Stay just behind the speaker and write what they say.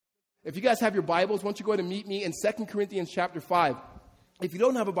If you guys have your Bibles, why don't you go ahead and meet me in 2 Corinthians chapter 5. If you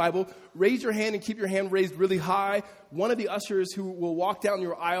don't have a Bible, raise your hand and keep your hand raised really high. One of the ushers who will walk down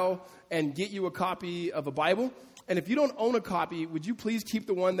your aisle and get you a copy of a Bible. And if you don't own a copy, would you please keep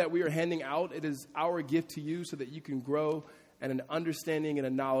the one that we are handing out? It is our gift to you so that you can grow in an understanding and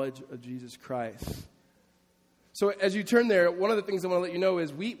a knowledge of Jesus Christ. So as you turn there, one of the things I want to let you know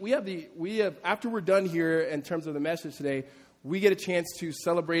is we have after we're done here in terms of the message today, we get a chance to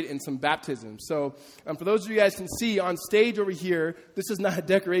celebrate in some baptisms. So for those of you guys can see on stage over here, this is not a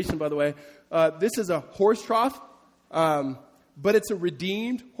decoration, by the way. This is a horse trough, but it's a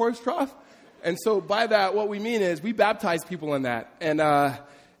redeemed horse trough. And so by that, what we mean is we baptize people in that, and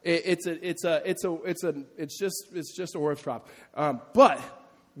it's just a horse trough. But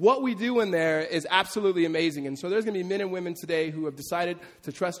what we do in there is absolutely amazing. And so there's going to be men and women today who have decided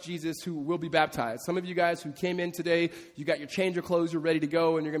to trust Jesus who will be baptized. Some of you guys who came in today, you got your change of clothes, you're ready to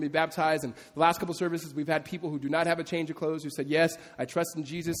go, and you're going to be baptized. And the last couple services, we've had people who do not have a change of clothes who said, yes, I trust in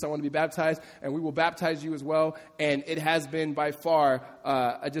Jesus, I want to be baptized, and we will baptize you as well. And it has been by far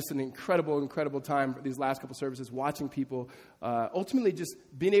just an incredible time for these last couple services, watching people ultimately just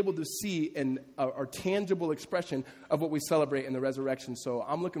being able to see a tangible expression of what we celebrate in the resurrection. So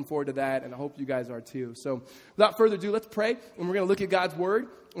I'm looking forward to that, and I hope you guys are too. So without further ado, let's pray, and we're going to look at God's Word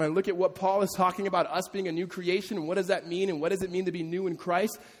and look at what Paul is talking about us being a new creation, and what does that mean, and what does it mean to be new in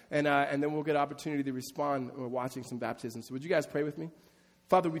Christ, and then we'll get an opportunity to respond when we're watching some baptisms. So would you guys pray with me?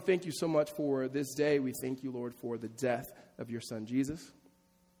 Father, we thank you so much for this day. We thank you, Lord, for the death of your Son, Jesus,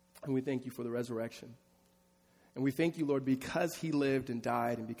 and we thank you for the resurrection. And we thank you, Lord, because he lived and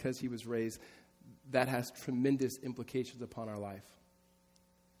died and because he was raised, that has tremendous implications upon our life.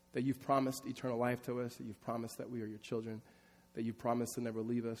 That you've promised eternal life to us, that you've promised that we are your children, that you've promised to never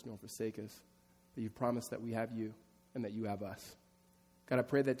leave us nor forsake us, that you've promised that we have you and that you have us. God, I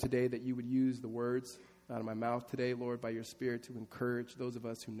pray that today that you would use the words out of my mouth today, Lord, by your Spirit to encourage those of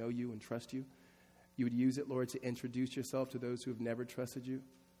us who know you and trust you. You would use it, Lord, to introduce yourself to those who have never trusted you.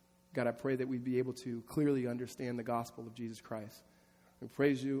 God, I pray that we'd be able to clearly understand the gospel of Jesus Christ. We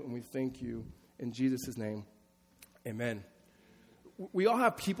praise you and we thank you in Jesus' name. Amen. We all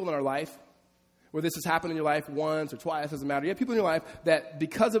have people in our life where this has happened in your life once or twice, doesn't matter. You have people in your life that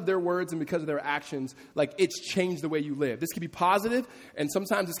because of their words and because of their actions, like it's changed the way you live. This can be positive and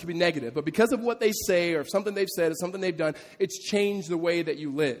sometimes this can be negative. But because of what they say or something they've said or something they've done, it's changed the way that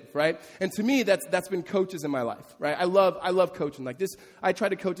you live, right? And to me, that's been coaches in my life, right? I love coaching. Like this, I try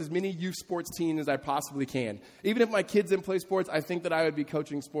to coach as many youth sports teams as I possibly can. Even if my kids didn't play sports, I think that I would be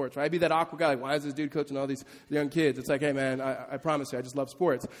coaching sports, right? I'd be that awkward guy, like, why is this dude coaching all these young kids? It's like, hey, man, I promise you, I just love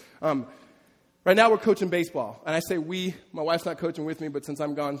sports. Right now, we're coaching baseball. And I say we. My wife's not coaching with me, but since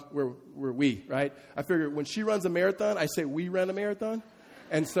I'm gone, we're we, right? I figure when she runs a marathon, I say we run a marathon.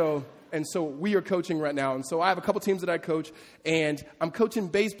 And so we are coaching right now. And so I have a couple teams that I coach, and I'm coaching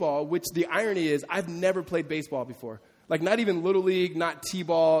baseball, which the irony is I've never played baseball before. Like not even Little League, not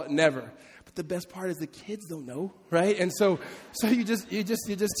T-ball, never. But the best part is the kids don't know, right? And so you just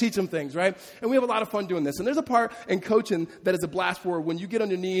teach them things, right? And we have a lot of fun doing this. And there's a part in coaching that is a blast for when you get on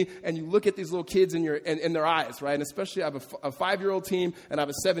your knee and you look at these little kids in their eyes, right? And especially I have a 5-year-old team and I have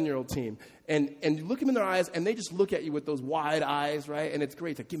a 7-year-old team. And you look them in their eyes and they just look at you with those wide eyes, right? And it's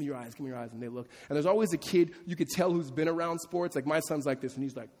great. It's like, give me your eyes. And they look. And there's always a kid you could tell who's been around sports. Like my son's like this and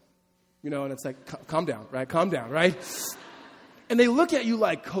he's like, and it's like, calm down, right? Calm down, right? And they look at you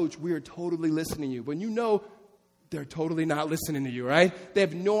like, Coach, we are totally listening to you. But you know they're totally not listening to you, right? They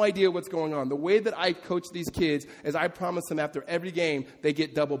have no idea what's going on. The way that I coach these kids is I promise them after every game they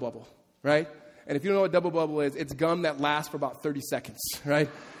get Double Bubble, right? And if you don't know what Double Bubble is, it's gum that lasts for about 30 seconds, right?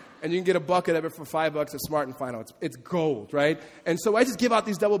 And you can get a bucket of it for $5 at Smart and Final. It's gold, right? And so I just give out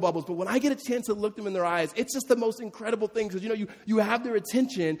these Double Bubbles. But when I get a chance to look them in their eyes, it's just the most incredible thing. Because, you have their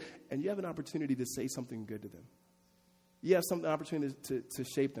attention and you have an opportunity to say something good to them. You have some opportunity to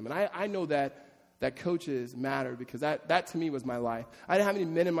shape them. And I know that coaches matter because that to me was my life. I didn't have any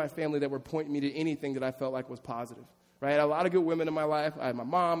men in my family that were pointing me to anything that I felt like was positive. Right? I had a lot of good women in my life. I had my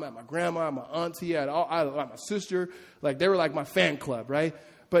mom, I had my grandma, my auntie, I had my sister. Like they were like my fan club, right?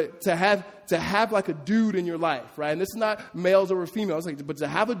 But to have like a dude in your life, right? And this is not males over females, but to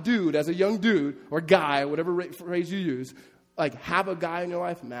have a dude as a young dude or guy, whatever phrase you use, like have a guy in your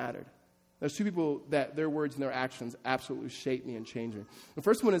life mattered. There's two people that their words and their actions absolutely shaped me and changed me. The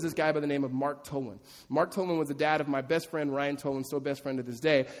first one is this guy by the name of Mark Tolan. Mark Tolan was the dad of my best friend, Ryan Tolan, still best friend to this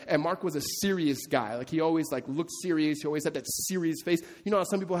day. And Mark was a serious guy. Like he always looked serious. He always had that serious face. You know how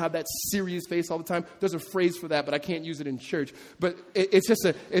some people have that serious face all the time? There's a phrase for that, but I can't use it in church. But it's just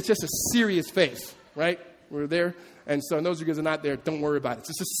a serious face, right? We were there. And so those of you guys who are not there, don't worry about it.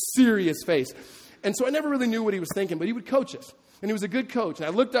 It's just a serious face. And so I never really knew what he was thinking, but he would coach us. And he was a good coach. And I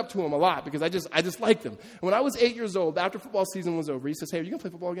looked up to him a lot because I just liked him. And when I was 8 years old, after football season was over, he says, hey, are you going to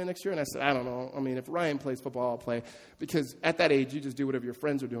play football again next year? And I said, I don't know. I mean, if Ryan plays football, I'll play. Because at that age, you just do whatever your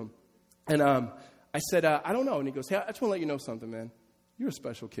friends are doing. And I said, I don't know. And he goes, hey, I just want to let you know something, man. You're a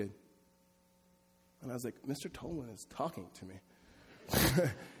special kid. And I was like, Mr. Tolan is talking to me.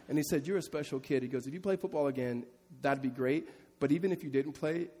 And he said, you're a special kid. He goes, if you play football again, that'd be great. But even if you didn't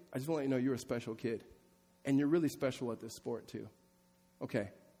play, I just want to let you know you're a special kid. And you're really special at this sport, too. Okay.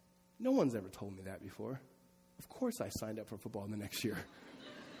 No one's ever told me that before. Of course I signed up for football in the next year.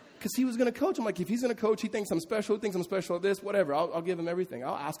 Because he was going to coach. I'm like, if he's going to coach, he thinks I'm special, thinks I'm special at this, whatever. I'll give him everything.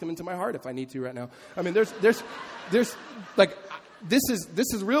 I'll ask him into my heart if I need to right now. I mean, there's like, this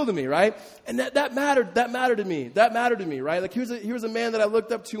is real to me, right? And that mattered to me. That mattered to me, right? Like, here's a man that I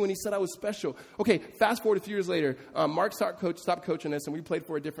looked up to, and he said I was special. Okay, fast forward a few years later, Mark stopped coaching us, and we played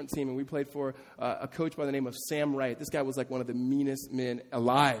for a different team, and we played for a coach by the name of Sam Wright. This guy was like one of the meanest men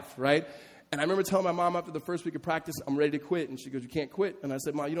alive, right? And I remember telling my mom after the first week of practice, I'm ready to quit. And she goes, you can't quit. And I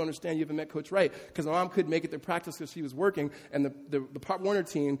said, Mom, you don't understand. You haven't met Coach Wright. Because my mom couldn't make it to practice because she was working. And the Pop Warner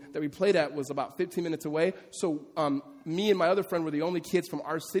team that we played at was about 15 minutes away. So me and my other friend were the only kids from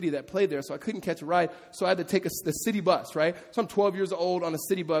our city that played there. So I couldn't catch a ride. So I had to take the city bus, right? So I'm 12 years old on a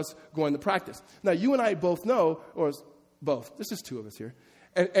city bus going to practice. Now, you and I both know, or both, there's just two of us here.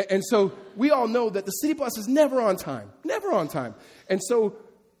 And so we all know that the city bus is never on time. Never on time. And so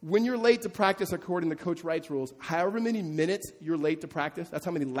when you're late to practice, according to Coach Wright's rules, however many minutes you're late to practice, that's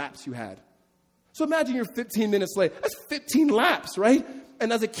how many laps you had. So imagine you're 15 minutes late. That's 15 laps, right?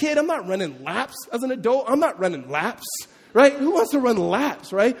 And as a kid, I'm not running laps. As an adult, I'm not running laps, right? Who wants to run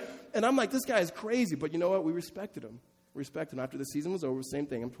laps, right? And I'm like, this guy is crazy. But you know what? We respected him. After the season was over, same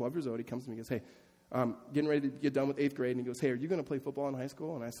thing. I'm 12 years old. He comes to me and goes, hey, getting ready to get done with 8th grade. And he goes, hey, are you going to play football in high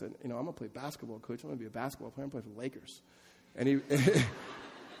school? And I said, I'm going to play basketball, Coach. I'm going to be a basketball player. I'm going to play for the Lakers. And he...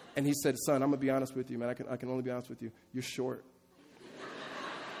 And he said, son, I'm going to be honest with you, man. I can only be honest with you. You're short.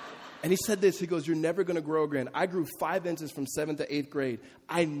 And he said this. He goes, you're never going to grow again. I grew 5 inches from 7th to 8th grade.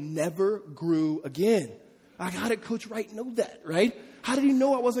 I never grew again. Like, how did Coach Wright know that, right? How did he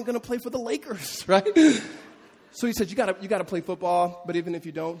know I wasn't going to play for the Lakers, right? So he said, you got to play football, but even if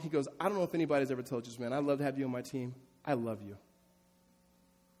you don't, he goes, I don't know if anybody's ever told you this, man. I'd love to have you on my team. I love you.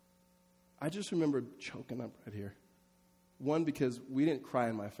 I just remember choking up right here. One, because we didn't cry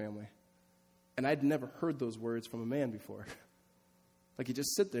in my family. And I'd never heard those words from a man before. Like, he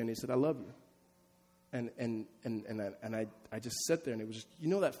just sit there and he said, I love you. And I just sat there, and it was just,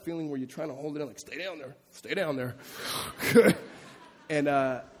 that feeling where you're trying to hold it in, like, stay down there.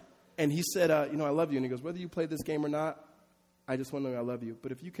 And he said, I love you. And he goes, whether you play this game or not, I just want to know I love you.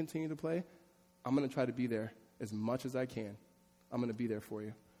 But if you continue to play, I'm going to try to be there as much as I can. I'm going to be there for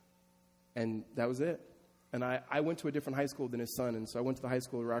you. And that was it. And I went to a different high school than his son, and so I went to the high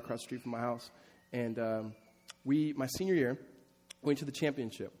school right across the street from my house. And my senior year, went to the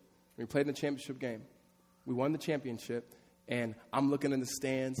championship. We played in the championship game. We won the championship, and I'm looking in the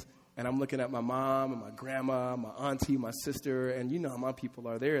stands, and I'm looking at my mom and my grandma, my auntie, my sister, and you know how my people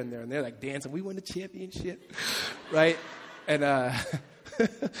are there, and they're like dancing. We won the championship, right? And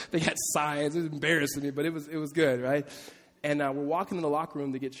they had signs. It was embarrassing me, but it was good, right? And we're walking in the locker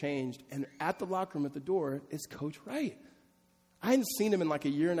room to get changed. And at the locker room at the door is Coach Wright. I hadn't seen him in like a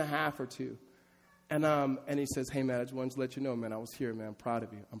year and a half or two. And he says, hey, man, I just wanted to let you know, man, I was here, man. I'm proud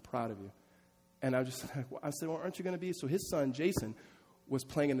of you. And I said, well, aren't you going to be? So his son, Jason, was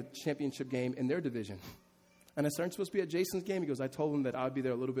playing in a championship game in their division. And I said, aren't you supposed to be at Jason's game? He goes, I told him that I would be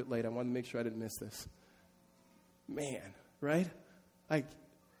there a little bit late. I wanted to make sure I didn't miss this. Man, right? Like,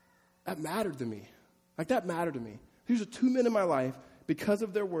 that mattered to me. These are 2 men in my life, because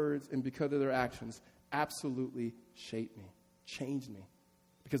of their words and because of their actions, absolutely shaped me, changed me,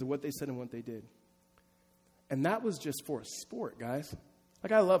 because of what they said and what they did. And that was just for a sport, guys.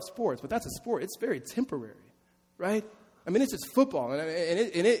 Like, I love sports, but that's a sport. It's very temporary, right? I mean, it's just football, and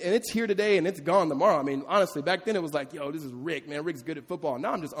it's here today, and it's gone tomorrow. I mean, honestly, back then it was like, yo, this is Rick, man. Rick's good at football.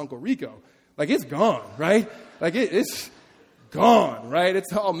 Now I'm just Uncle Rico. Like, it's gone, right? Like, it's gone, right?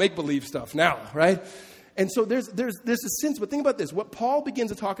 It's all make-believe stuff now, right? And so there's a sense, but think about this. What Paul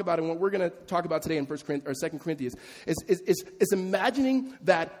begins to talk about, and what we're going to talk about today in 2 Corinthians, is imagining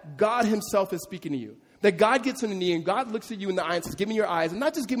that God himself is speaking to you. That God gets on a knee and God looks at you in the eye and says, give me your eyes. And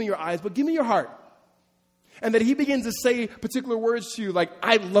not just give me your eyes, but give me your heart. And that he begins to say particular words to you like,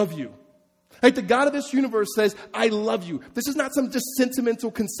 I love you. Like the God of this universe says, I love you. This is not some just sentimental,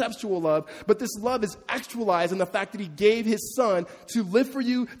 conceptual love, but this love is actualized in the fact that he gave his son to live for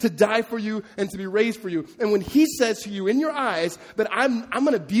you, to die for you, and to be raised for you. And when he says to you in your eyes that I'm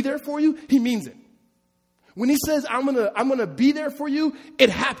going to be there for you, he means it. When he says, I'm gonna be there for you, it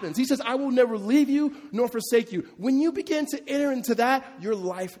happens. He says, I will never leave you nor forsake you. When you begin to enter into that, your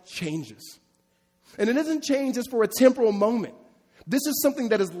life changes. And it doesn't change just for a temporal moment. This is something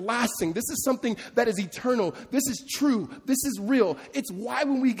that is lasting. This is something that is eternal. This is true. This is real. It's why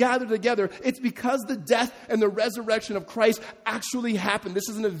when we gather together, it's because the death and the resurrection of Christ actually happened. This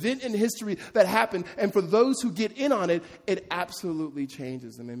is an event in history that happened. And for those who get in on it, it absolutely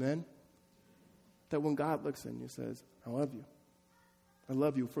changes them. Amen? That when God looks at you and says, I love you. I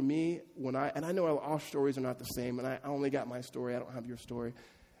love you. For me, and I know all stories are not the same, and I only got my story. I don't have your story.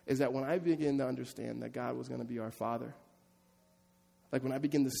 Is that when I begin to understand that God was going to be our Father, like when I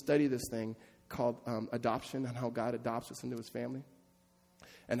begin to study this thing called adoption and how God adopts us into his family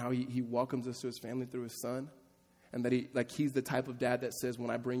and how he welcomes us to his family through his son, and that he's the type of dad that says, when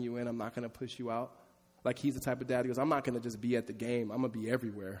I bring you in, I'm not going to push you out. Like he's the type of dad who goes, I'm not going to just be at the game. I'm going to be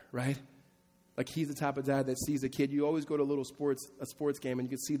everywhere, right? Like he's the type of dad that sees a kid. You always go to a sports game and you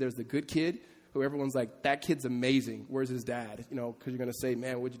can see there's the good kid who everyone's like, that kid's amazing. Where's his dad? You know, because you're going to say,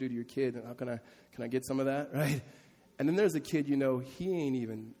 man, what'd you do to your kid? And can I get some of that, right? And then there's a kid, he ain't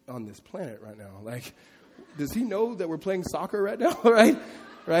even on this planet right now. Like, does he know that we're playing soccer right now, right?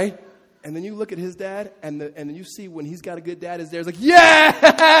 Right? And then you look at his dad, and then you see when he's got a good dad is there. It's like,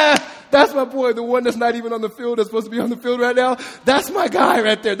 yeah, that's my boy, the one that's not even on the field, that's supposed to be on the field right now. That's my guy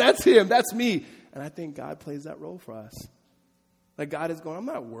right there. That's him. That's me. And I think God plays that role for us. Like God is going, I'm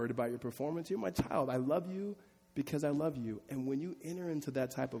not worried about your performance. You're my child. I love you because I love you. And when you enter into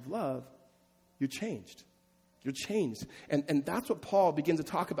that type of love, you're changed. You're changed. And that's what Paul begins to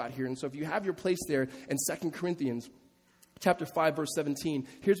talk about here. And so if you have your place there in 2 Corinthians chapter 5, verse 17,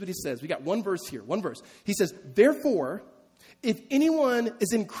 here's what he says. We got one verse here, one verse. He says, therefore, if anyone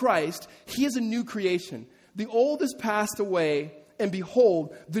is in Christ, he is a new creation. The old has passed away, and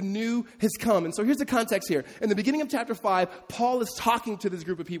behold, the new has come. And so here's the context here. In the beginning of chapter 5, Paul is talking to this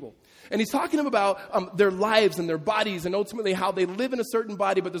group of people. And he's talking to them about their lives and their bodies and ultimately how they live in a certain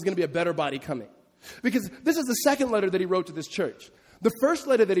body, but there's going to be a better body coming. Because this is the second letter that he wrote to this church. The first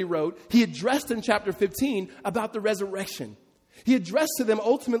letter that he wrote, he addressed in chapter 15 about the resurrection. He addressed to them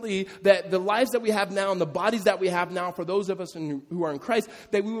ultimately that the lives that we have now and the bodies that we have now for those of us who are in Christ,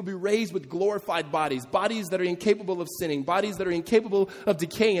 that we will be raised with glorified bodies, bodies that are incapable of sinning, bodies that are incapable of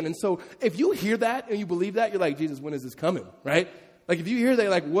decaying. And so if you hear that and you believe that, you're like, Jesus, when is this coming, right? Like if you hear that,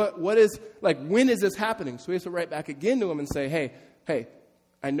 like what is, like when is this happening? So he has to write back again to him and say, hey,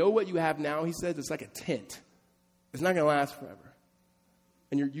 I know what you have now, he says, it's like a tent. It's not going to last forever.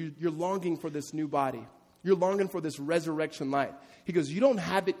 And you're longing for this new body. You're longing for this resurrection life. He goes, you don't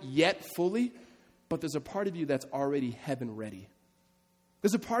have it yet fully, but there's a part of you that's already heaven ready.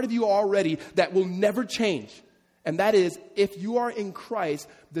 There's a part of you already that will never change. And that is, if you are in Christ,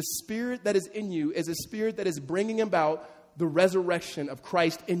 the spirit that is in you is a spirit that is bringing about the resurrection of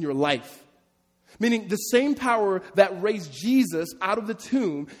Christ in your life. Meaning the same power that raised Jesus out of the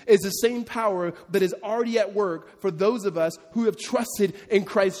tomb is the same power that is already at work for those of us who have trusted in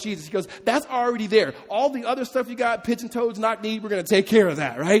Christ Jesus. He goes, that's already there. All the other stuff you got, pigeon toads, knock-knee, we're going to take care of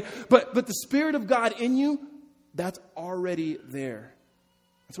that, right? But the Spirit of God in you, that's already there.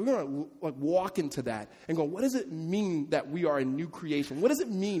 So we're going to walk into that and go, what does it mean that we are a new creation? What does it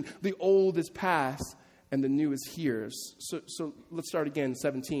mean the old is past and the new is here? So let's start again,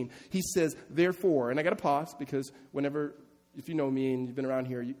 17. He says, therefore, and I got to pause because if you know me and you've been around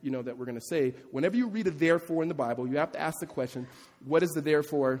here, you know that we're going to say, whenever you read a therefore in the Bible, you have to ask the question, what is the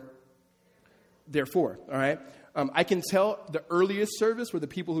therefore? Therefore, all right? I can tell the earliest service were the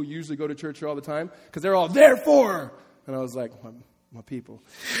people who usually go to church here all the time because they're all, therefore. And I was like, my people,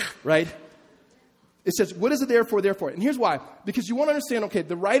 right? It says, what is it therefore? And here's why. Because you want to understand, okay,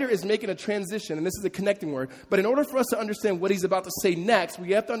 the writer is making a transition, and this is a connecting word. But in order for us to understand what he's about to say next,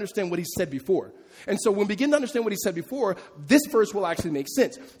 we have to understand what he said before. And so when we begin to understand what he said before, this verse will actually make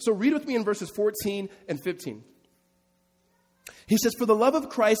sense. So read with me in verses 14 and 15. He says, for the love of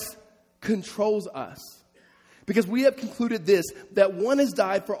Christ controls us. Because we have concluded this, that one has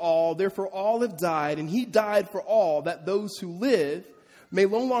died for all, therefore all have died, and he died for all, that those who live may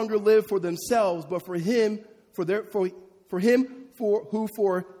no longer live for themselves, but for him, who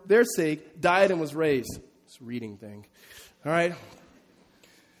for their sake died and was raised. It's a reading thing. All right.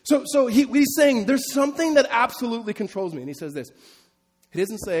 So he's saying there's something that absolutely controls me. And he says this. He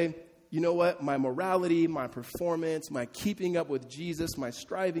doesn't say you know what, my morality, my performance, my keeping up with Jesus, my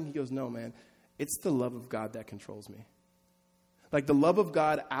striving. He goes, no, man, it's the love of God that controls me. Like the love of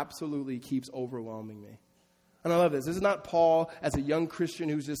God absolutely keeps overwhelming me. And I love this. This is not Paul as a young Christian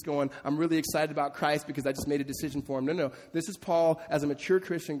who's just going, I'm really excited about Christ because I just made a decision for him. No. This is Paul as a mature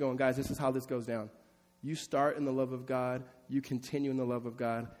Christian going, guys, this is how this goes down. You start in the love of God, you continue in the love of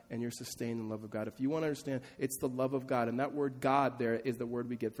God, and you're sustained in the love of God. If you want to understand, it's the love of God. And that word God there is the word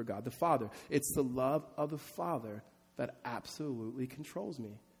we get for God the Father. It's the love of the Father that absolutely controls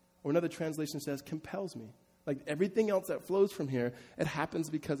me. Or another translation says compels me. Like everything else that flows from here, it happens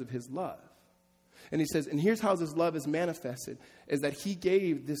because of his love. And he says, and here's how this love is manifested, is that he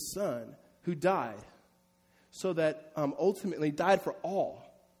gave this son who died so that ultimately died for all.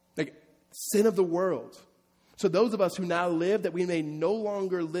 Like sin of the world. So those of us who now live, that we may no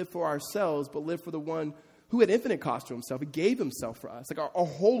longer live for ourselves, but live for the one who at infinite cost to himself, he gave himself for us. Like our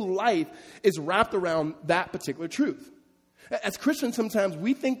whole life is wrapped around that particular truth. As Christians, sometimes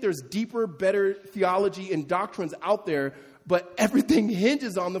we think there's deeper, better theology and doctrines out there, but everything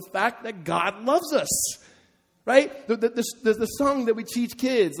hinges on the fact that God loves us. Right? The song that we teach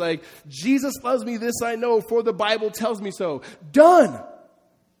kids, like, Jesus loves me, this I know, for the Bible tells me so. Done.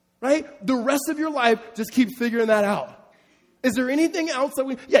 Right? The rest of your life, just keep figuring that out. Is there anything else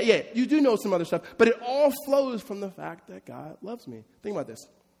that yeah, you do know some other stuff, but it all flows from the fact that God loves me. Think about this.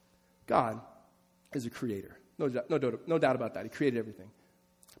 God is a creator. No doubt about that. He created everything.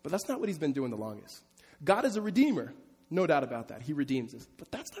 But that's not what he's been doing the longest. God is a redeemer. No doubt about that. He redeems us.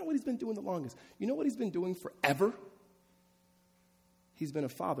 But that's not what he's been doing the longest. You know what he's been doing forever? He's been a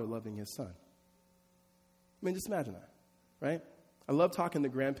father loving his son. I mean, just imagine that, right? I love talking to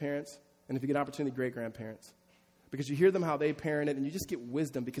grandparents, and if you get an opportunity, great-grandparents. Because you hear them how they parent it, and you just get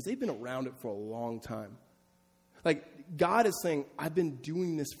wisdom because they've been around it for a long time. Like, God is saying, I've been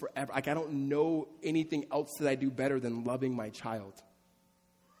doing this forever. Like, I don't know anything else that I do better than loving my child.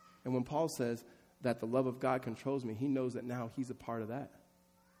 And when Paul says that the love of God controls me, he knows that now he's a part of that.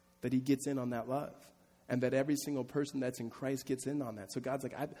 That he gets in on that love. And that every single person that's in Christ gets in on that. So God's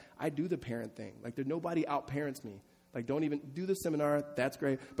like, I do the parent thing. Like, nobody out-parents me. Like, don't even do the seminar. That's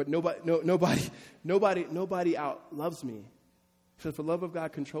great. But nobody out loves me. So if the love of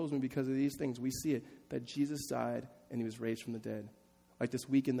God controls me because of these things, we see it, that Jesus died and he was raised from the dead. Like this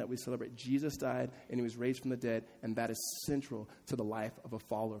weekend that we celebrate, Jesus died and he was raised from the dead, and that is central to the life of a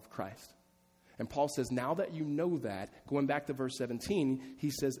follower of Christ. And Paul says, now that you know that, going back to verse 17, he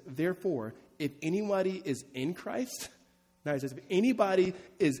says, therefore, if anybody is in Christ, now he says, if anybody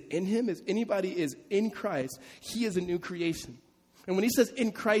is in him, if anybody is in Christ, he is a new creation. And when he says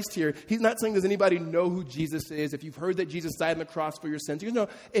in Christ here, he's not saying does anybody know who Jesus is. If you've heard that Jesus died on the cross for your sins, you know,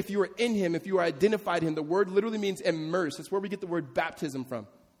 if you are in him, if you are identified in him, the word literally means immersed. It's where we get the word baptism from.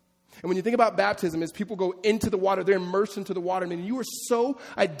 And when you think about baptism, as people go into the water, they're immersed into the water. And you are so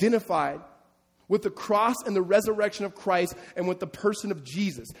identified with the cross and the resurrection of Christ and with the person of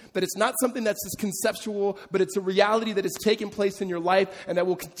Jesus. That it's not something that's just conceptual, but it's a reality that has taken place in your life and that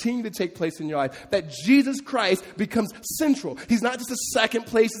will continue to take place in your life. That Jesus Christ becomes central. He's not just a second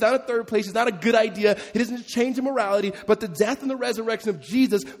place. He's not a third place. He's not a good idea. He doesn't change the morality, but the death and the resurrection of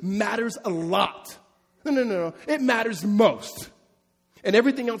Jesus matters a lot. No. It matters most. And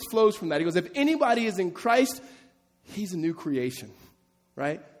everything else flows from that. He goes, if anybody is in Christ, he's a new creation,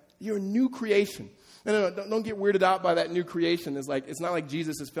 right? You're a new creation. No, don't get weirded out by that new creation. It's not like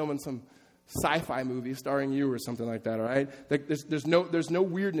Jesus is filming some sci-fi movie starring you or something like that, all right? Like there's no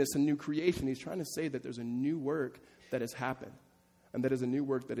weirdness in new creation. He's trying to say that there's a new work that has happened, and that is a new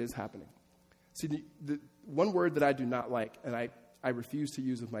work that is happening. See, the one word that I do not like, and I refuse to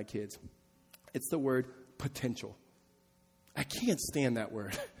use with my kids, it's the word potential. I can't stand that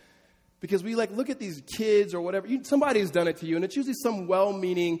word. Because we look at these kids or whatever. Somebody's done it to you, and it's usually some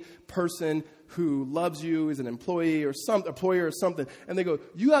well-meaning person who loves you, is an employee or employer or something. And they go,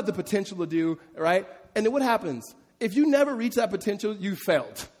 you have the potential to do, right? And then what happens? If you never reach that potential, you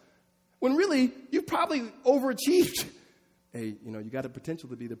failed. When really, you probably overachieved. Hey, you got the potential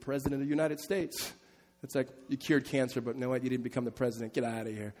to be the president of the United States. It's like you cured cancer, but no, you didn't become the president. Get out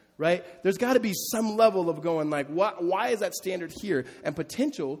of here, right? There's got to be some level of going why is that standard here? And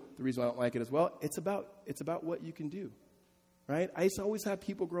potential, the reason I don't like it as well, it's about what you can do, right? I used to always have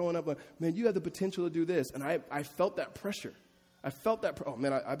people growing up, man, you have the potential to do this, and I felt that pressure. I felt that. Oh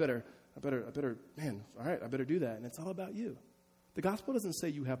man, I better, man. All right, I better do that, and it's all about you. The gospel doesn't say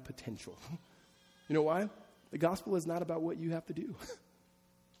you have potential. You know why? The gospel is not about what you have to do.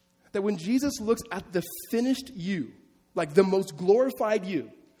 That when Jesus looks at the finished you, like the most glorified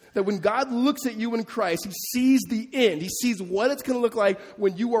you, That when God looks at you in Christ, he sees the end. He sees what it's going to look like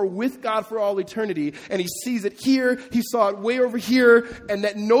when you are with God for all eternity. And he sees it here. He saw it way over here. And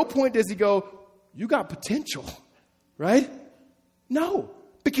at no point does he go, you got potential, right? No,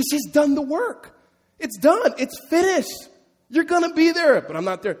 because he's done the work. It's done. It's finished. You're going to be there, but I'm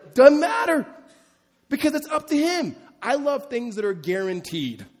not there. Doesn't matter because it's up to him. I love things that are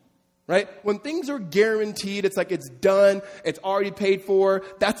guaranteed. Right? When things are guaranteed, it's like it's done, it's already paid for.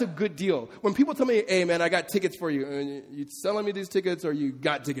 That's a good deal. When people tell me, hey, man, I got tickets for you. And you selling me these tickets or you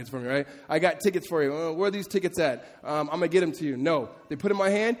got tickets for me, right? I got tickets for you. Where are these tickets at? I'm going to get them to you. No. They put in my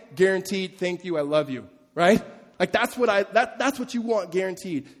hand, guaranteed, thank you, I love you. Right? Like that's what you want,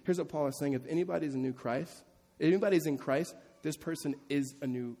 guaranteed. Here's what Paul is saying. If anybody's in Christ, this person is a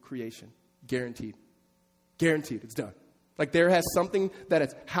new creation. Guaranteed. Guaranteed. It's done. Like there has something that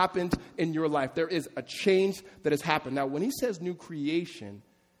has happened in your life. There is a change that has happened. Now, when he says new creation,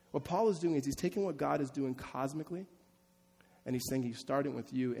 what Paul is doing is he's taking what God is doing cosmically, and he's saying he's starting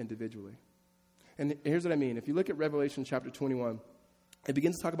with you individually. And here's what I mean. If you look at Revelation chapter 21, it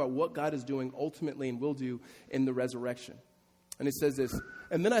begins to talk about what God is doing ultimately and will do in the resurrection. And it says this,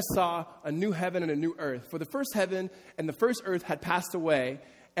 and then I saw a new heaven and a new earth. For the first heaven and the first earth had passed away,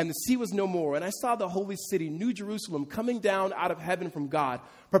 and the sea was no more. And I saw the holy city, New Jerusalem, coming down out of heaven from God,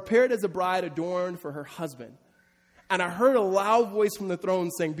 prepared as a bride adorned for her husband. And I heard a loud voice from the throne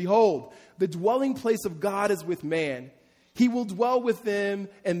saying, behold, the dwelling place of God is with man. He will dwell with them,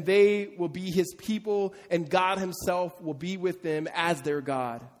 and they will be his people, and God himself will be with them as their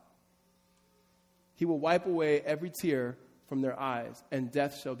God. He will wipe away every tear from their eyes, and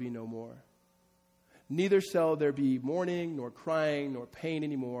death shall be no more. Neither shall there be mourning, nor crying, nor pain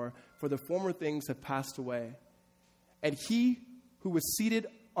anymore, for the former things have passed away. And he who was seated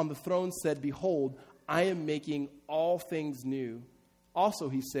on the throne said, behold, I am making all things new. Also,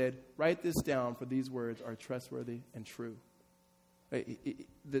 he said, write this down, for these words are trustworthy and true.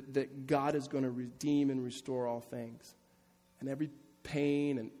 That God is going to redeem and restore all things. And every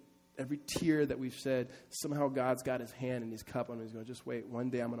pain and every tear that we've shed, somehow God's got his hand in his cup and he's going to just wait. One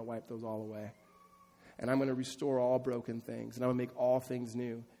day I'm going to wipe those all away. And I'm going to restore all broken things. And I'm going to make all things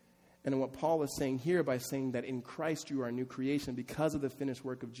new. And what Paul is saying here by saying that in Christ you are a new creation because of the finished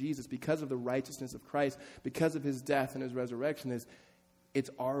work of Jesus, because of the righteousness of Christ, because of his death and his resurrection is it's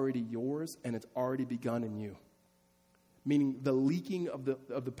already yours and it's already begun in you. Meaning the leaking of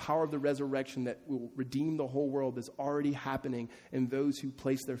the power of the resurrection that will redeem the whole world is already happening in those who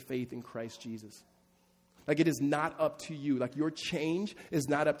place their faith in Christ Jesus. Like it is not up to you. Like your change is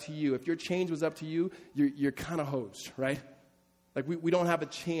not up to you. If your change was up to you, you're kind of hosed, right? Like we don't have a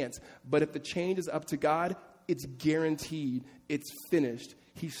chance. But if the change is up to God, it's guaranteed. It's finished.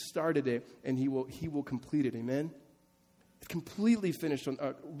 He started it and he will complete it. Amen? It's completely finished,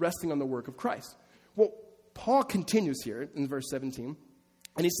 resting on the work of Christ. Well, Paul continues here in verse 17.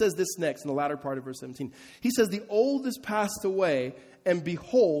 And he says this next in the latter part of verse 17. He says, the old is passed away, and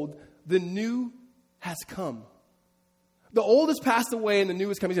behold, the new has come. The old has passed away and the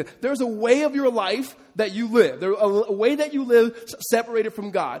new is coming. There's a way of your life that you live. There's a way that you live separated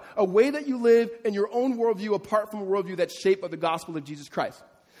from God. A way that you live in your own worldview apart from a worldview that's shaped by the gospel of Jesus Christ.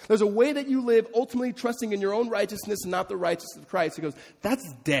 There's a way that you live ultimately trusting in your own righteousness and not the righteousness of Christ. He goes, that's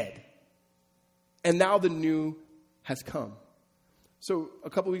dead. And now the new has come. So a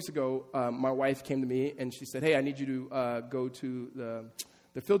couple weeks ago, my wife came to me and she said, hey, I need you to go to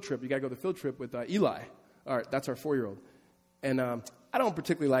the field trip. You got to go to the field trip with Eli. All right, that's our 4-year-old. And I don't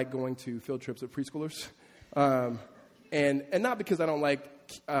particularly like going to field trips with preschoolers. And not because I don't like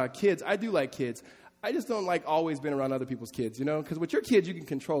kids. I do like kids. I just don't like always being around other people's kids, you know? Because with your kids, you can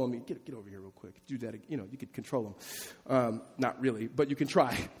control them. Get over here real quick. Do that. You know, you could control them. Not really, but you can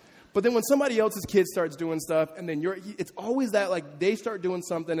try. But then when somebody else's kid starts doing stuff, and then it's always that, like, they start doing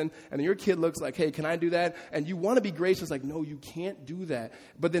something, and then your kid looks like, hey, can I do that? And you want to be gracious, like, no, you can't do that.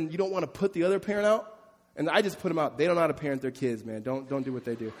 But then you don't want to put the other parent out. And I just put them out. They don't know how to parent their kids, man. Don't do what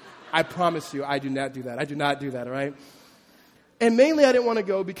they do. I promise you, I do not do that. I do not do that, all right? And mainly I didn't want to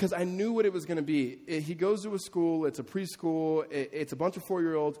go because I knew what it was going to be. He goes to a school. It's a preschool. It's a bunch of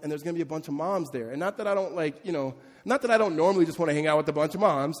 4-year-olds, and there's going to be a bunch of moms there. And not that I don't not that I don't normally just want to hang out with a bunch of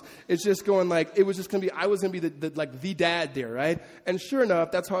moms. It's just going like, it was just going to be, I was going to be the dad there, right? And sure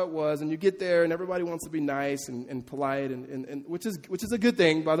enough, that's how it was. And you get there, and everybody wants to be nice and polite, and which is a good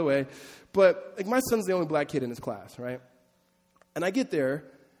thing, by the way. But like my son's the only black kid in his class, right? And I get there.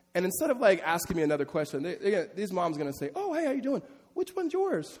 And instead of like asking me another question, these moms going to say, oh, hey, how you doing? Which one's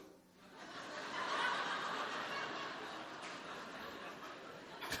yours?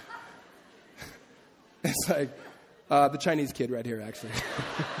 It's like, The Chinese kid right here, actually.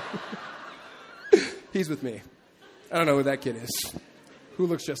 He's with me. I don't know who that kid is. Who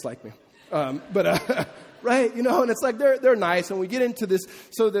looks just like me. Right, and it's like they're nice, and we get into this.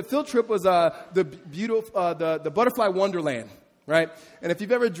 So the field trip was the beautiful, the Butterfly Wonderland, right? And if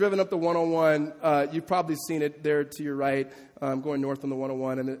you've ever driven up the 101, you've probably seen it there to your right, going north on the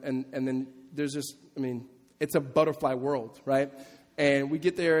 101, and then there's just, it's a butterfly world, right? And we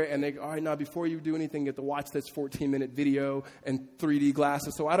get there, and they go, all right, now before you do anything, you have to watch this 14-minute video and 3D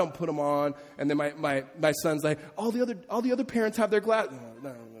glasses. So I don't put them on. And then my son's like, all the other parents have their glasses. No,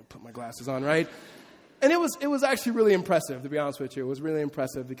 I'm going to put my glasses on, right? And it was actually really impressive, to be honest with you. It was really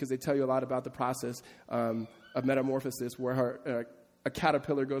impressive because they tell you a lot about the process of metamorphosis, where a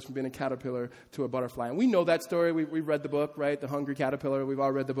caterpillar goes from being a caterpillar to a butterfly. And we know that story. We've read the book, right? The Hungry Caterpillar. We've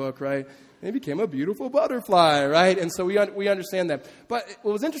all read the book, right? And it became a beautiful butterfly, right? And so we understand that. But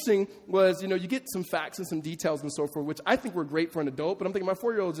what was interesting was, you get some facts and some details and so forth, which I think were great for an adult. But I'm thinking my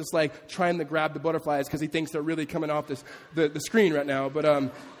 4-year-old is just like trying to grab the butterflies because he thinks they're really coming off the screen right now. But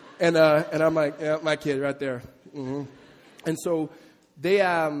and I'm like, yeah, my kid right there. Mm-hmm. And so they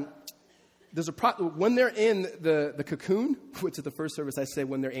when they're in the cocoon, which is the first service I say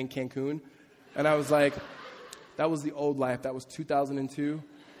when they're in Cancun, and I was like, that was the old life. That was 2002.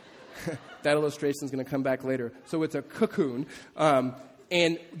 That illustration is going to come back later. So it's a cocoon,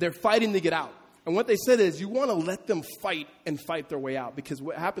 and they're fighting to get out. And what they said is you want to let them fight their way out, because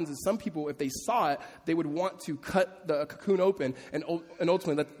what happens is some people, if they saw it, they would want to cut the cocoon open and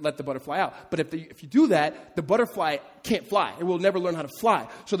ultimately let the butterfly out. But if you do that, the butterfly can't fly. It will never learn how to fly.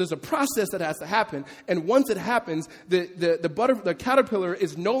 So there's a process that has to happen. And once it happens, the caterpillar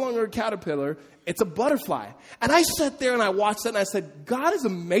is no longer a caterpillar. It's a butterfly. And I sat there and I watched that and I said, God is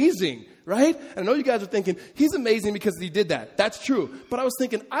amazing, right? And I know you guys are thinking, he's amazing because he did that. That's true. But I was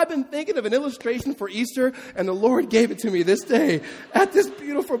thinking, I've been thinking of an illustration for Easter, and the Lord gave it to me this day at this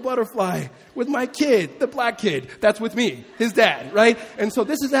beautiful butterfly with my kid, the black kid. That's with me, his dad, right? And so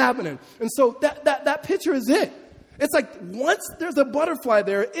this is happening. And so that picture is it. It's like once there's a butterfly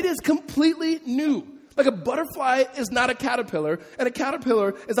there, it is completely new. Like a butterfly is not a caterpillar, and a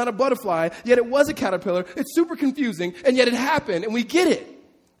caterpillar is not a butterfly, yet it was a caterpillar. It's super confusing, and yet it happened, and we get it.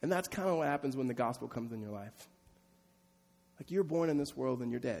 And that's kind of what happens when the gospel comes in your life. Like you're born in this world, and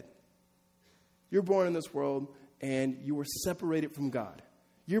you're dead. You're born in this world, and you were separated from God.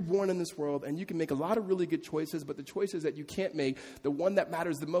 You're born in this world, and you can make a lot of really good choices, but the choices that you can't make, the one that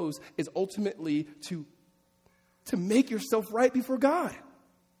matters the most, is ultimately to make yourself right before God.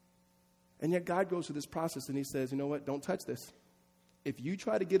 And yet God goes through this process and he says, you know what, don't touch this. If you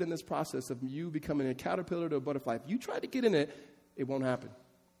try to get in this process of you becoming a caterpillar to a butterfly, if you try to get in it, it won't happen.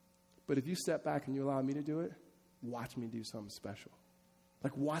 But if you step back and you allow me to do it, watch me do something special.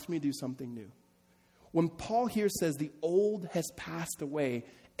 Like watch me do something new. When Paul here says the old has passed away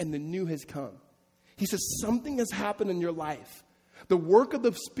and the new has come, he says something has happened in your life. The work of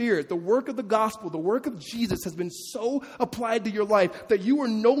the Spirit, the work of the gospel, the work of Jesus has been so applied to your life that you are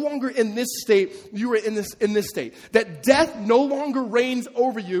no longer in this state, you are in this state. That death no longer reigns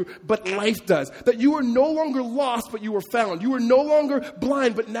over you, but life does. That you are no longer lost, but you are found. You are no longer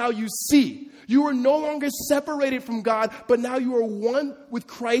blind, but now you see. You are no longer separated from God, but now you are one with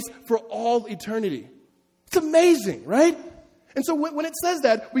Christ for all eternity. It's amazing, right? And so when it says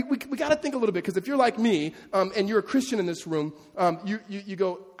that, we got to think a little bit, because if you're like me and you're a Christian in this room, you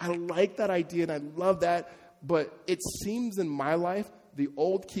go, I like that idea and I love that, but it seems in my life the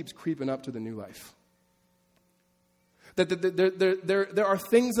old keeps creeping up to the new life. That there are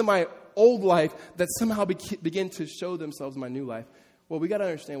things in my old life that somehow begin to show themselves in my new life. Well, we got to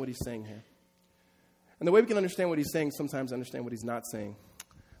understand what he's saying here. And the way we can understand what he's saying, sometimes understand what he's not saying.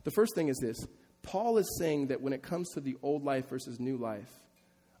 The first thing is this. Paul is saying that when it comes to the old life versus new life,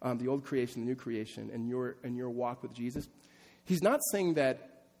 the old creation, the new creation, and your walk with Jesus, he's not saying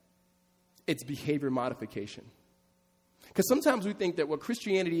that it's behavior modification. Because sometimes we think that what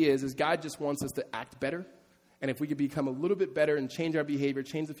Christianity is God just wants us to act better. And if we could become a little bit better and change our behavior,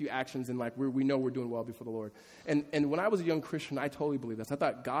 change a few actions, and we know we're doing well before the Lord. And when I was a young Christian, I totally believed this. I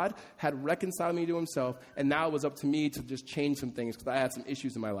thought God had reconciled me to himself, and now it was up to me to just change some things because I had some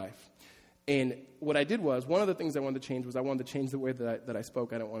issues in my life. And what I did was, one of the things I wanted to change was I wanted to change the way that I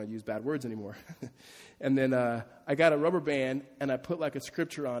spoke. I don't want to use bad words anymore. And then I got a rubber band, and I put like a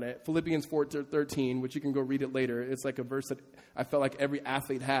scripture on it, Philippians 4:13, which you can go read it later. It's like a verse that I felt like every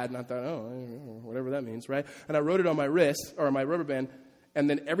athlete had, and I thought, whatever that means, right? And I wrote it on my wrist, or on my rubber band, and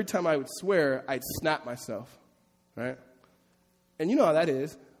then every time I would swear, I'd snap myself, right? And you know how that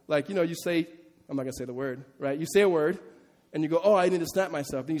is. Like, you say, I'm not going to say the word, right? You say a word, and you go, I need to snap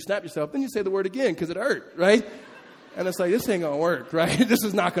myself. Then you snap yourself. Then you say the word again because it hurt, right? And it's like, this ain't going to work, right? This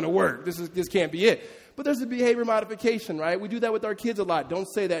is not going to work. This can't be it. But there's a behavior modification, right? We do that with our kids a lot. Don't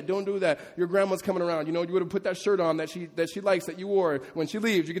say that. Don't do that. Your grandma's coming around. You would have put that shirt on that she likes, that you wore. When she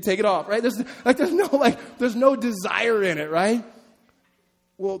leaves, you can take it off, right? There's no desire in it, right?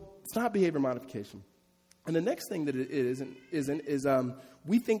 Well, it's not behavior modification. And the next thing that it isn't is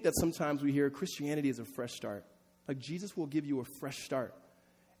we think that sometimes we hear Christianity is a fresh start. Like Jesus will give you a fresh start.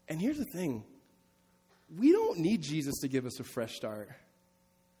 And here's the thing. We don't need Jesus to give us a fresh start.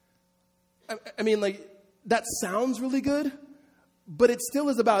 I mean, like, that sounds really good, but it still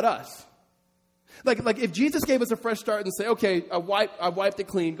is about us. Like if Jesus gave us a fresh start and say, okay, I wiped it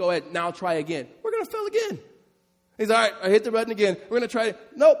clean, go ahead, now try again. We're going to fail again. He's all right, I hit the button again. We're going to try it.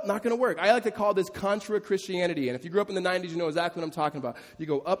 Nope, not going to work. I like to call this contra Christianity. And if you grew up in the 90s, you know exactly what I'm talking about. You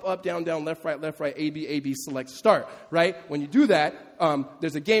go up, down, left, right, A, B, select, start, right? When you do that,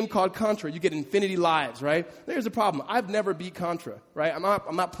 there's a game called Contra. You get infinity lives, right? There's a problem. I've never beat Contra, right? I'm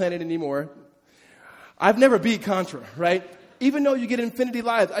not playing it anymore. I've never beat Contra, right? Even though you get infinity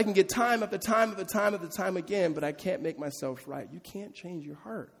lives, I can get time after time again, but I can't make myself right. You can't change your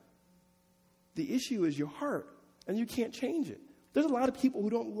heart. The issue is your heart. And you can't change it. There's a lot of people who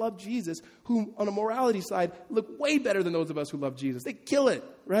don't love Jesus who, on a morality side, look way better than those of us who love Jesus. They kill it,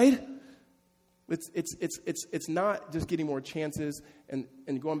 right? It's not just getting more chances and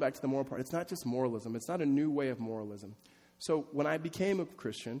going back to the moral part. It's not just moralism. It's not a new way of moralism. So when I became a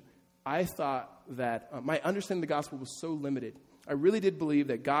Christian, I thought that my understanding of the gospel was so limited. I really did believe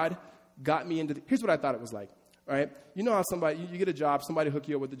that God got me into here's what I thought it was like. All right, you know how you get a job, somebody hook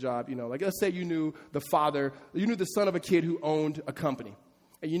you up with a job, like let's say you knew the son of a kid who owned a company.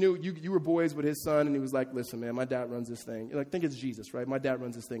 And you were boys with his son, and he was like, listen, man, my dad runs this thing. Think it's Jesus, right? My dad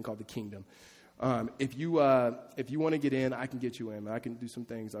runs this thing called the kingdom. If you want to get in, I can get you in. I can do some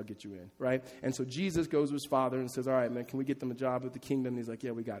things, I'll get you in, right? And so Jesus goes to his father and says, all right, man, can we get them a job with the kingdom? And he's like,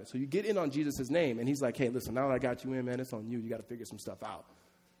 yeah, we got it. So you get in on Jesus' name, and he's like, hey, listen, now that I got you in, man, it's on you. You got to figure some stuff out.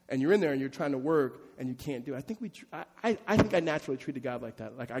 And you're in there and you're trying to work and you can't do it. I think I naturally treated God like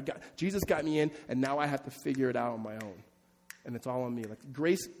that. Like Jesus got me in, and now I have to figure it out on my own. And it's all on me. Like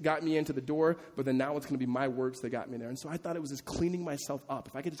grace got me into the door, but then now it's going to be my works that got me there. And so I thought it was just cleaning myself up.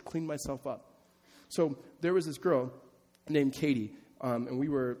 If I could just clean myself up. So there was this girl named Katie, and we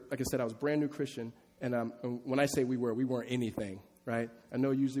were, like I said, I was a brand new Christian. And when I say we weren't anything, right? I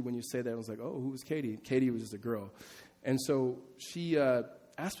know usually when you say that, I was like, oh, who was Katie? Katie was just a girl. And so she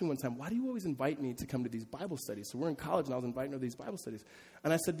asked me one time, why do you always invite me to come to these Bible studies? So we're in college, and I was inviting her to these Bible studies.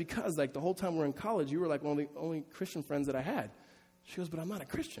 And I said, because the whole time we're in college, you were like one of the only Christian friends that I had. She goes, but I'm not a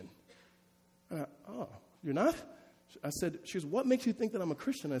Christian. Oh, you're not? She goes, what makes you think that I'm a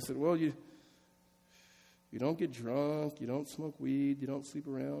Christian? I said, well, you don't get drunk, you don't smoke weed, you don't sleep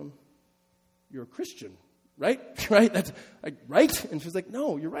around. You're a Christian, right? Right? That's like, right? And she's like,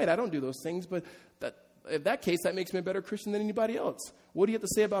 no, you're right. I don't do those things, but in that case, that makes me a better Christian than anybody else. What do you have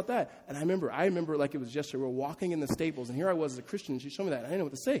to say about that? And I remember like it was yesterday. We were walking in the Staples, and here I was as a Christian, and she showed me that. And I didn't know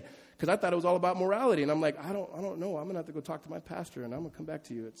what to say because I thought it was all about morality. And I'm like, I don't know. I'm going to have to go talk to my pastor, and I'm going to come back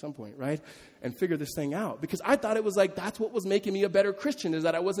to you at some point, right, and figure this thing out. Because I thought it was like that's what was making me a better Christian is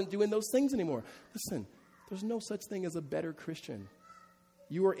that I wasn't doing those things anymore. Listen, there's no such thing as a better Christian.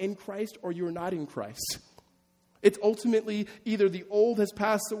 You are in Christ or you are not in Christ. It's ultimately either the old has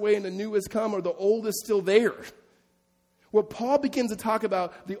passed away and the new has come, or the old is still there. When Paul begins to talk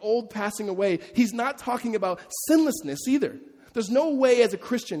about the old passing away, he's not talking about sinlessness either. There's no way as a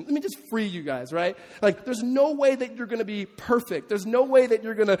Christian, let me just free you guys, right? Like, there's no way that you're going to be perfect. There's no way that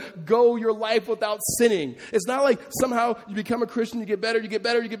you're going to go your life without sinning. It's not like somehow you become a Christian, you get better,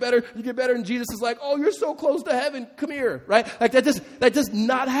 and Jesus is like, oh, you're so close to heaven, come here, right? Like, that does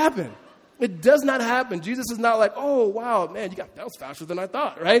not happen. It does not happen. Jesus is not like, oh, wow, man, that was faster than I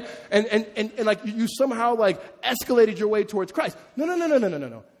thought, right? And like you somehow like escalated your way towards Christ.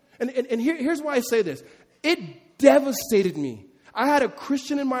 No. And here's why I say this. It devastated me. I had a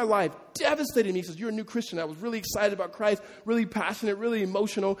Christian in my life, devastated me. He says, you're a new Christian. I was really excited about Christ, really passionate, really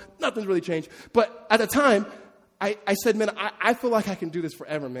emotional. Nothing's really changed. But at the time, I said, man, I feel like I can do this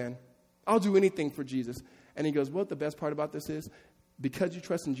forever, man. I'll do anything for Jesus. And he goes, well, the best part about this is because you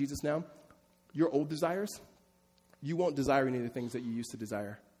trust in Jesus now, your old desires, you won't desire any of the things that you used to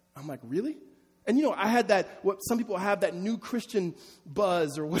desire. I'm like, really? And, I had what some people have, that new Christian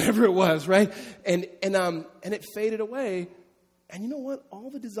buzz or whatever it was, right? And it faded away. And you know what? All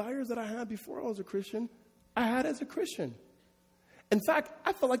the desires that I had before I was a Christian, I had as a Christian. In fact,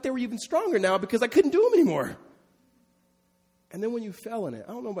 I felt like they were even stronger now because I couldn't do them anymore. And then when you fell in it,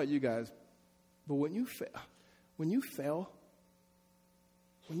 I don't know about you guys, but when you fail,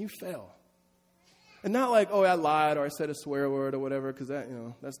 And not like, oh, I lied or I said a swear word or whatever, because that,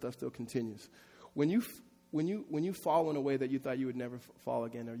 that stuff still continues. When you fall in a way that you thought you would never fall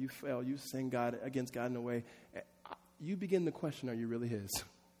again, or you fail, you sin against God in a way, you begin to question, are you really his?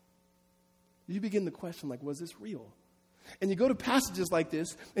 You begin to question, like, was this real? And you go to passages like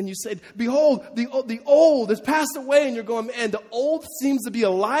this, and you say, behold, the old has passed away, and you're going, man, the old seems to be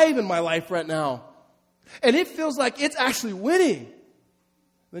alive in my life right now. And it feels like it's actually winning.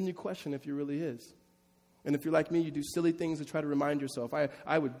 Then you question if you really is. And if you're like me, you do silly things to try to remind yourself.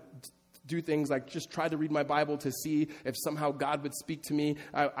 I would do things like just try to read my Bible to see if somehow God would speak to me.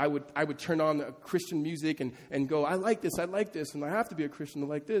 I would turn on Christian music and go, I like this, and I have to be a Christian to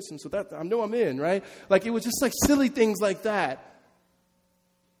like this, and so that I know I'm in, right? Like, it was just like silly things like that.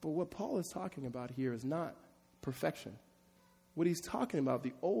 But what Paul is talking about here is not perfection. What he's talking about,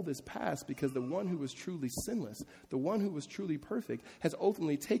 the old is past, because the one who was truly sinless, the one who was truly perfect, has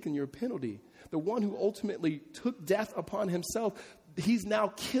ultimately taken your penalty. The one who ultimately took death upon himself, he's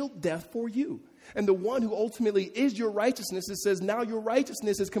now killed death for you. And the one who ultimately is your righteousness, it says now your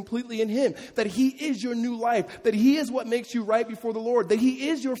righteousness is completely in him, that he is your new life, that he is what makes you right before the Lord, that he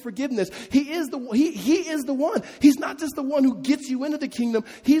is your forgiveness. He is the one. He's not just the one who gets you into the kingdom.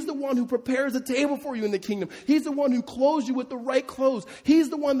 He's the one who prepares a table for you in the kingdom. He's the one who clothes you with the right clothes. He's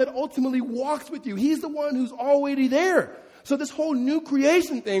the one that ultimately walks with you. He's the one who's already there. So this whole new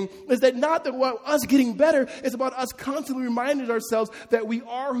creation thing is that not about us getting better. It's about us constantly reminding ourselves that we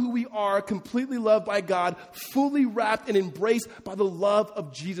are who we are, completely loved by God, fully wrapped and embraced by the love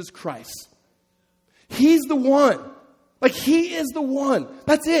of Jesus Christ. He's the one. Like, he is the one.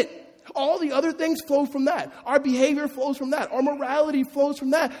 That's it. All the other things flow from that. Our behavior flows from that. Our morality flows from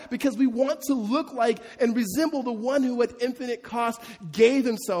that, because we want to look like and resemble the one who at infinite cost gave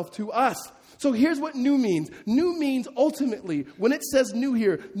himself to us. So here's what new means. New means ultimately, when it says new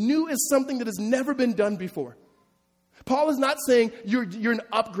here, new is something that has never been done before. Paul is not saying you're an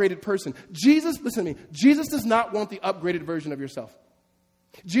upgraded person. Listen to me, Jesus does not want the upgraded version of yourself.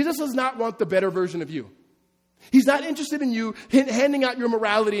 Jesus does not want the better version of you. He's not interested in you handing out your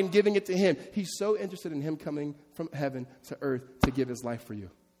morality and giving it to him. He's so interested in him coming from heaven to earth to give his life for you.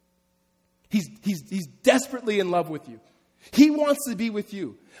 He's desperately in love with you. He wants to be with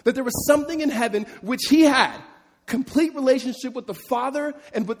you. That there was something in heaven which he had, complete relationship with the Father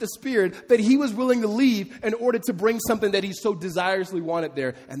and with the Spirit, that he was willing to leave in order to bring something that he so desirously wanted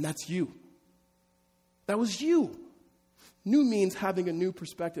there. And that's you. That was you. New means having a new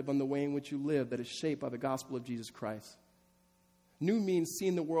perspective on the way in which you live that is shaped by the gospel of Jesus Christ. New means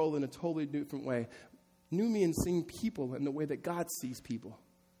seeing the world in a totally different way. New means seeing people in the way that God sees people.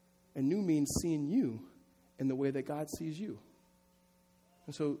 And new means seeing you in the way that God sees you.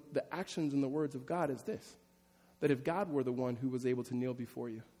 And so the actions and the words of God is this: that if God were the one who was able to kneel before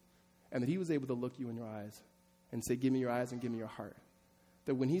you, and that he was able to look you in your eyes and say, give me your eyes and give me your heart,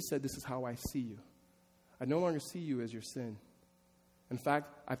 that when he said, this is how I see you, I no longer see you as your sin. In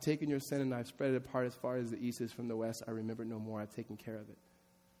fact, I've taken your sin and I've spread it apart as far as the east is from the west. I remember it no more. I've taken care of it.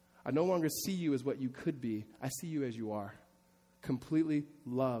 I no longer see you as what you could be. I see you as you are, completely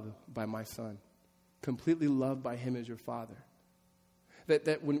loved by my Son, completely loved by him as your Father.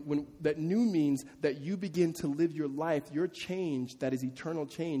 That new means that you begin to live your life, your change, that is eternal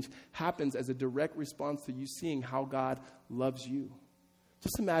change, happens as a direct response to you seeing how God loves you.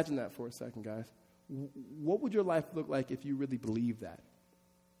 Just imagine that for a second, guys. What would your life look like if you really believed that?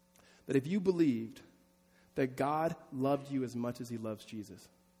 That if you believed that God loved you as much as he loves Jesus.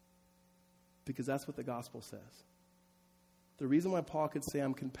 Because that's what the gospel says. The reason why Paul could say,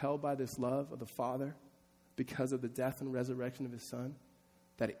 I'm compelled by this love of the Father because of the death and resurrection of his Son,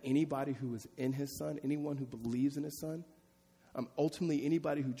 that anybody who is in his Son, anyone who believes in his Son, ultimately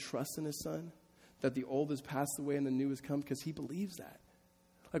anybody who trusts in his Son, that the old has passed away and the new has come, because he believes that.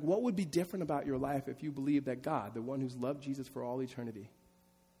 Like, what would be different about your life if you believe that God, the one who's loved Jesus for all eternity,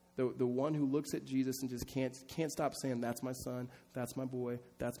 the one who looks at Jesus and just can't stop saying, that's my son, that's my boy,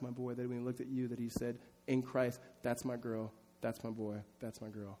 that when he looked at you, that he said, in Christ, that's my girl, that's my boy, that's my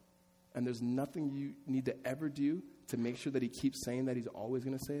girl. And there's nothing you need to ever do to make sure that he keeps saying that he's always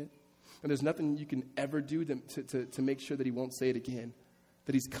going to say it. And there's nothing you can ever do to make sure that he won't say it again.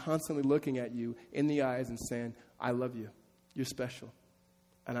 That he's constantly looking at you in the eyes and saying, I love you, you're special,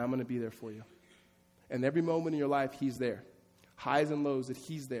 and I'm going to be there for you. And every moment in your life, he's there. Highs and lows, that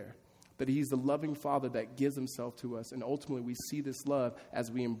he's there. That he's the loving Father that gives himself to us. And ultimately, we see this love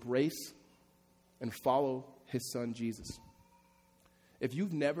as we embrace and follow his Son, Jesus. If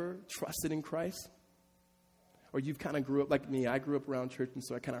you've never trusted in Christ, or you've kind of grew up like me, I grew up around church, and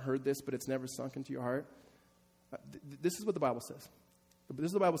so I kind of heard this, but it's never sunk into your heart. This is what the Bible says. This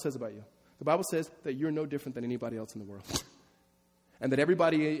is what the Bible says about you. The Bible says that you're no different than anybody else in the world. And that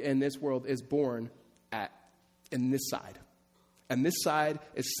everybody in this world is born in this side. And this side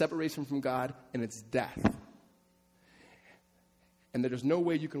is separation from God, and it's death. And that there's no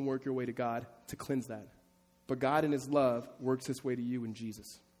way you can work your way to God to cleanse that. But God in his love works his way to you in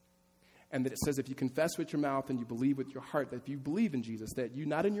Jesus. And that it says if you confess with your mouth and you believe with your heart, that if you believe in Jesus, that you,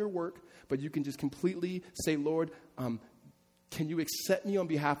 not in your work, but you can just completely say, Lord, can you accept me on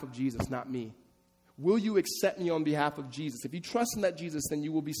behalf of Jesus, not me? Will you accept me on behalf of Jesus? If you trust in that Jesus, then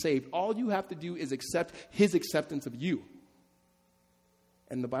you will be saved. All you have to do is accept his acceptance of you.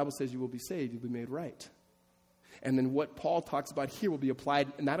 And the Bible says you will be saved, you'll be made right. And then what Paul talks about here will be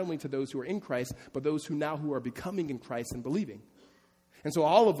applied not only to those who are in Christ, but those who are becoming in Christ and believing. And so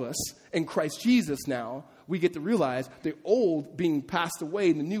all of us in Christ Jesus now, we get to realize the old being passed away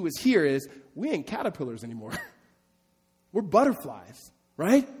and the new is here is we ain't caterpillars anymore. We're butterflies,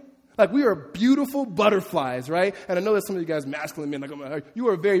 right? Like we are beautiful butterflies, right? And I know that some of you guys masculine men, like you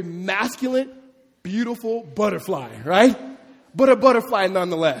are a very masculine, beautiful butterfly, right? But a butterfly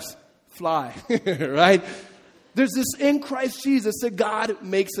nonetheless. Fly, right? There's this in Christ Jesus that God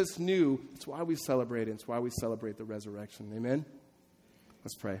makes us new. It's why we celebrate it. It's why we celebrate the resurrection. Amen?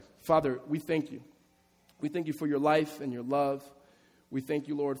 Let's pray. Father, we thank you. We thank you for your life and your love. We thank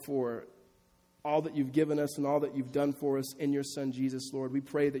you, Lord, for all that you've given us and all that you've done for us in your Son, Jesus, Lord. We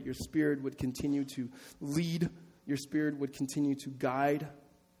pray that your Spirit would continue to lead. Your Spirit would continue to guide.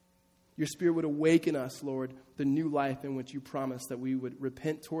 Your Spirit would awaken us, Lord, the new life in which you promised that we would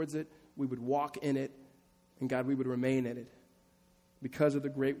repent towards it, we would walk in it, and God, we would remain in it because of the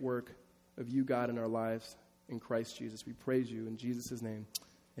great work of you, God, in our lives in Christ Jesus. We praise you in Jesus' name.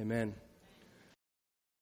 Amen.